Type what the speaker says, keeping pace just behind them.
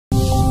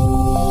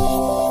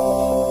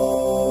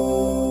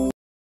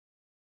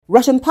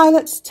Russian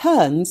pilots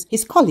turns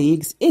his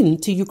colleagues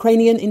into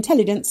Ukrainian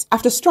intelligence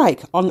after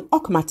strike on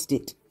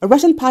Okhmatdyt. A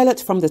Russian pilot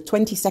from the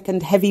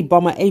 22nd Heavy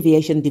Bomber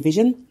Aviation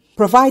Division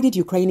provided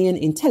Ukrainian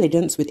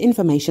intelligence with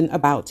information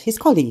about his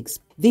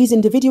colleagues. These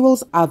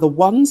individuals are the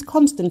ones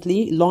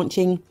constantly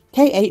launching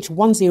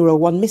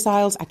Kh-101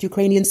 missiles at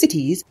Ukrainian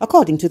cities,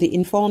 according to the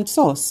informed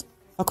source.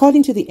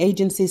 According to the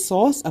agency's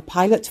source, a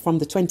pilot from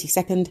the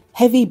 22nd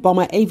Heavy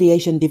Bomber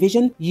Aviation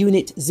Division,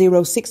 Unit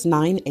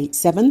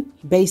 06987,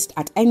 based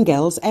at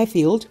Engels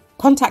Airfield,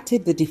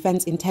 contacted the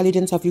Defense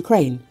Intelligence of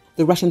Ukraine.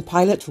 The Russian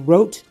pilot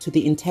wrote to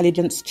the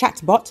intelligence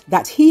chatbot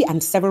that he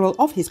and several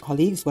of his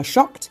colleagues were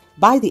shocked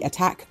by the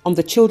attack on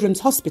the Children's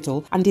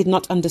Hospital and did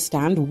not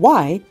understand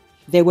why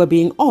they were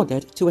being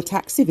ordered to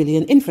attack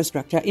civilian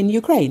infrastructure in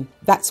Ukraine.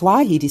 That's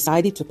why he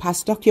decided to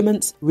pass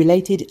documents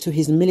related to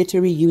his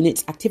military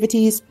unit's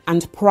activities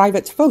and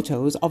private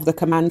photos of the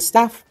command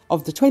staff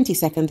of the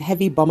 22nd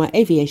Heavy Bomber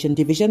Aviation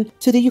Division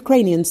to the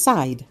Ukrainian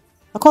side.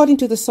 According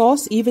to the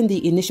source, even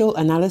the initial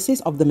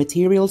analysis of the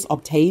materials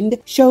obtained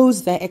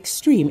shows their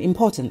extreme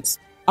importance.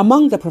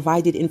 Among the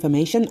provided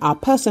information are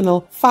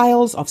personal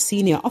files of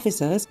senior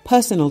officers,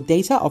 personal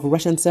data of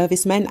Russian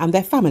servicemen and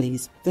their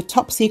families. The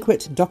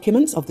top-secret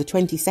documents of the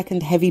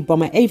 22nd Heavy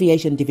Bomber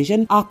Aviation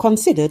Division are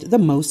considered the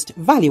most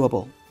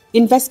valuable.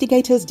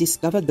 Investigators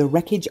discovered the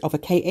wreckage of a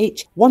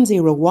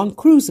Kh-101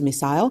 cruise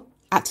missile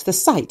at the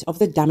site of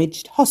the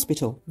damaged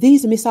hospital.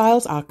 These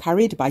missiles are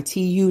carried by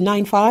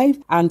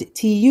Tu-95 and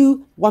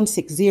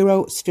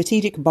Tu-160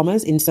 strategic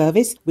bombers in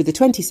service with the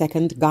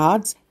 22nd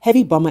Guards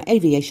Heavy Bomber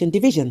Aviation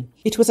Division.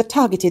 It was a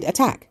targeted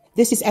attack.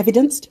 This is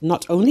evidenced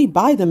not only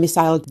by the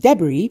missile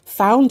debris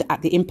found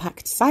at the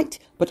impact site,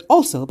 but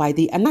also by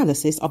the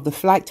analysis of the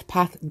flight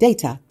path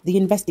data, the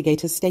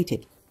investigators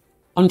stated.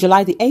 On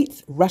July the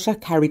 8th, Russia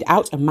carried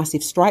out a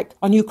massive strike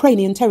on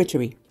Ukrainian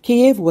territory.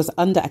 Kiev was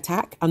under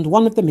attack and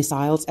one of the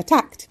missiles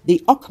attacked the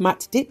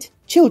Okhmatdyt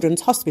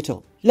Children's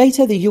Hospital.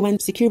 Later, the UN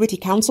Security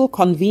Council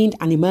convened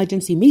an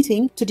emergency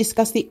meeting to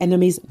discuss the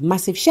enemy's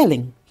massive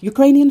shelling.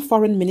 Ukrainian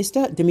Foreign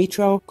Minister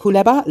Dmytro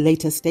Kuleba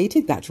later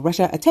stated that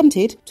Russia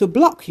attempted to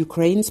block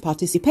Ukraine's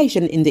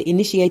participation in the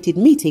initiated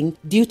meeting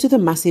due to the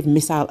massive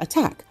missile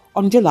attack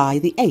on July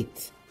the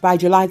 8th. By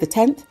July the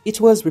 10th,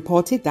 it was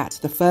reported that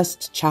the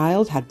first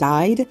child had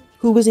died,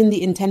 who was in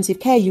the intensive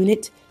care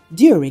unit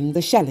during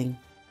the shelling.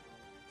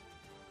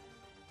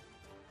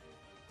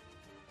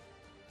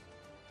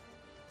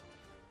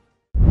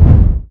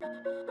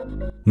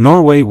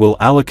 Norway will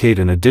allocate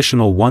an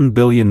additional 1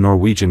 billion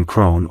Norwegian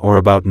krone or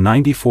about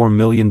 $94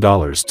 million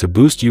to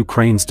boost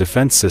Ukraine's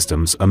defense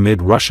systems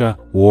amid Russia's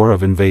war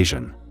of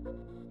invasion.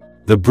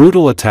 The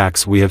brutal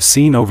attacks we have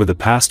seen over the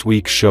past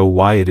week show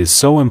why it is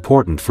so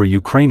important for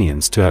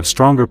Ukrainians to have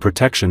stronger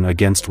protection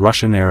against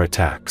Russian air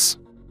attacks.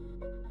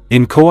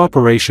 In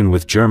cooperation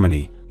with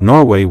Germany,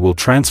 Norway will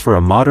transfer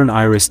a modern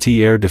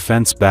Iris-T air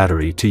defense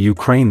battery to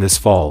Ukraine this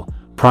fall,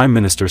 Prime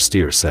Minister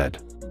Støre said.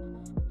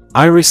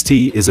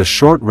 Iris-T is a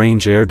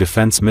short-range air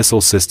defense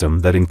missile system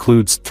that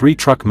includes 3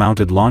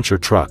 truck-mounted launcher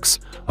trucks,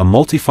 a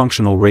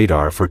multifunctional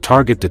radar for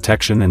target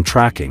detection and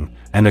tracking,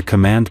 and a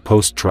command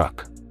post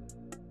truck.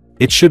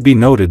 It should be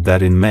noted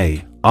that in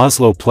May,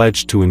 Oslo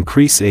pledged to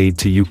increase aid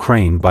to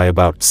Ukraine by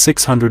about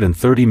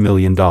 $630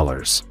 million.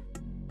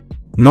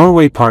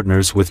 Norway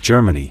partners with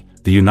Germany,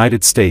 the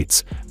United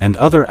States, and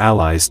other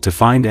allies to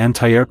find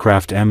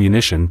anti-aircraft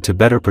ammunition to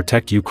better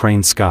protect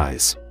Ukraine's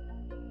skies.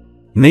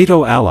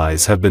 NATO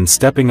allies have been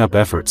stepping up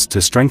efforts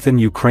to strengthen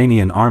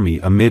Ukrainian army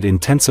amid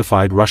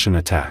intensified Russian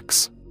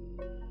attacks.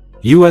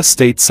 U.S.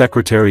 State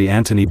Secretary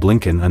Antony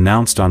Blinken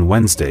announced on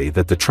Wednesday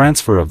that the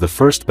transfer of the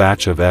first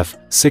batch of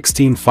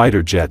F-16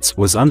 fighter jets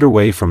was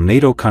underway from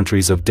NATO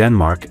countries of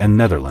Denmark and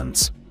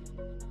Netherlands.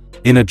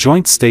 In a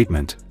joint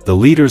statement, the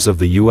leaders of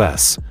the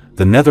U.S.,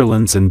 the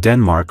Netherlands and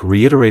Denmark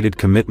reiterated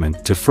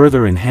commitment to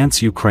further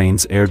enhance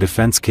Ukraine's air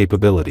defense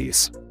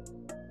capabilities.